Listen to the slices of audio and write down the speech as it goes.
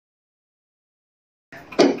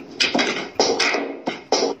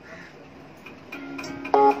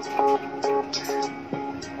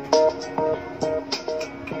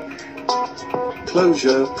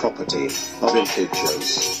closure property of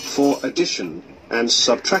integers for addition and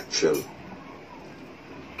subtraction.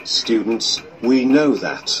 Students, we know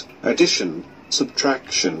that addition,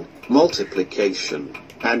 subtraction, multiplication,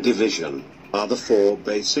 and division are the four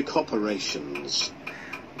basic operations.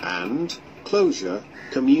 And closure,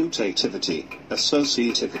 commutativity,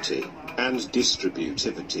 associativity, and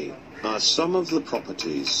distributivity are some of the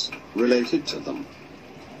properties related to them.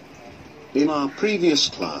 In our previous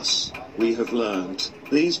class, we have learned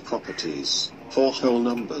these properties for whole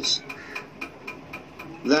numbers.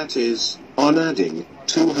 That is, on adding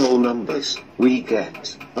two whole numbers, we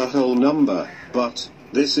get a whole number, but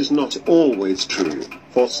this is not always true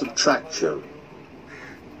for subtraction.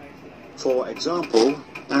 For example,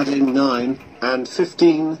 adding 9 and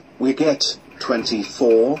 15, we get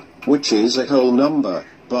 24, which is a whole number,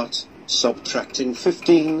 but subtracting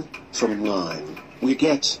 15 from 9, we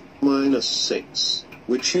get -6,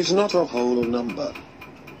 which is not a whole number.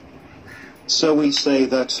 So we say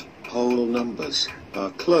that whole numbers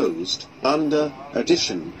are closed under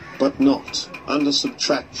addition, but not under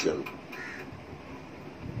subtraction.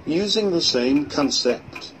 Using the same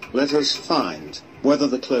concept, let us find whether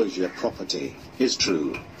the closure property is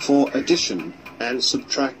true for addition and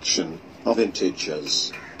subtraction of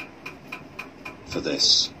integers. For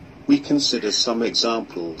this, we consider some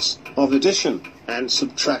examples of addition and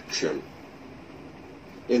subtraction.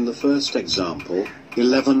 In the first example,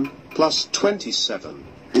 11 plus 27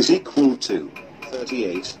 is equal to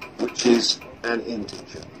 38, which is an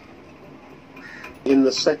integer. In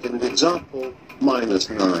the second example,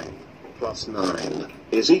 -9 plus 9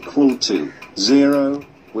 is equal to 0,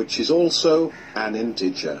 which is also an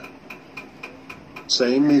integer.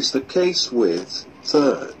 Same is the case with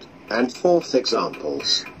third and fourth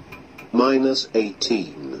examples.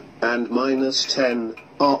 -18 and -10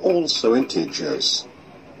 are also integers.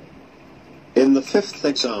 In the fifth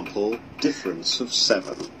example, difference of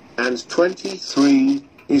 7 and 23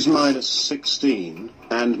 is -16,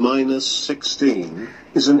 and -16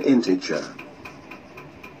 is an integer.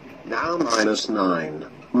 Now -9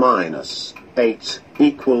 minus 8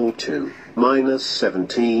 equal to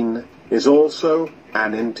 -17 is also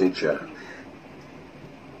an integer.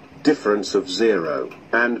 Difference of 0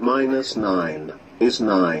 and -9 is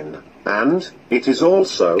 9, and it is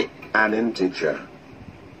also an integer.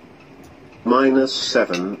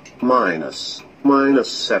 -7 minus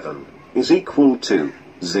 -7 is equal to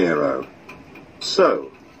 0.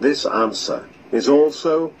 So, this answer is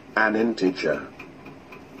also an integer.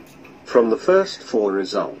 From the first four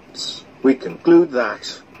results, we conclude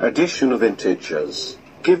that addition of integers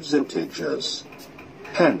gives integers.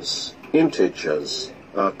 Hence, integers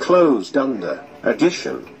are closed under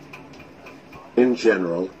addition. In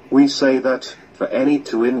general, we say that for any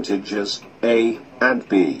two integers, a and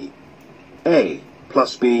b, a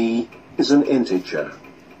plus b is an integer.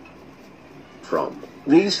 From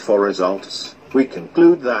these four results, we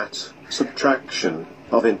conclude that subtraction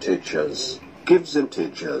of integers gives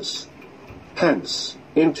integers. Hence,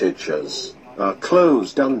 integers are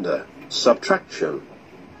closed under subtraction.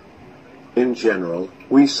 In general,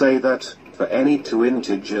 we say that for any two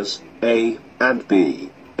integers, a and b,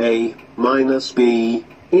 a minus b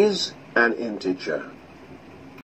is an integer.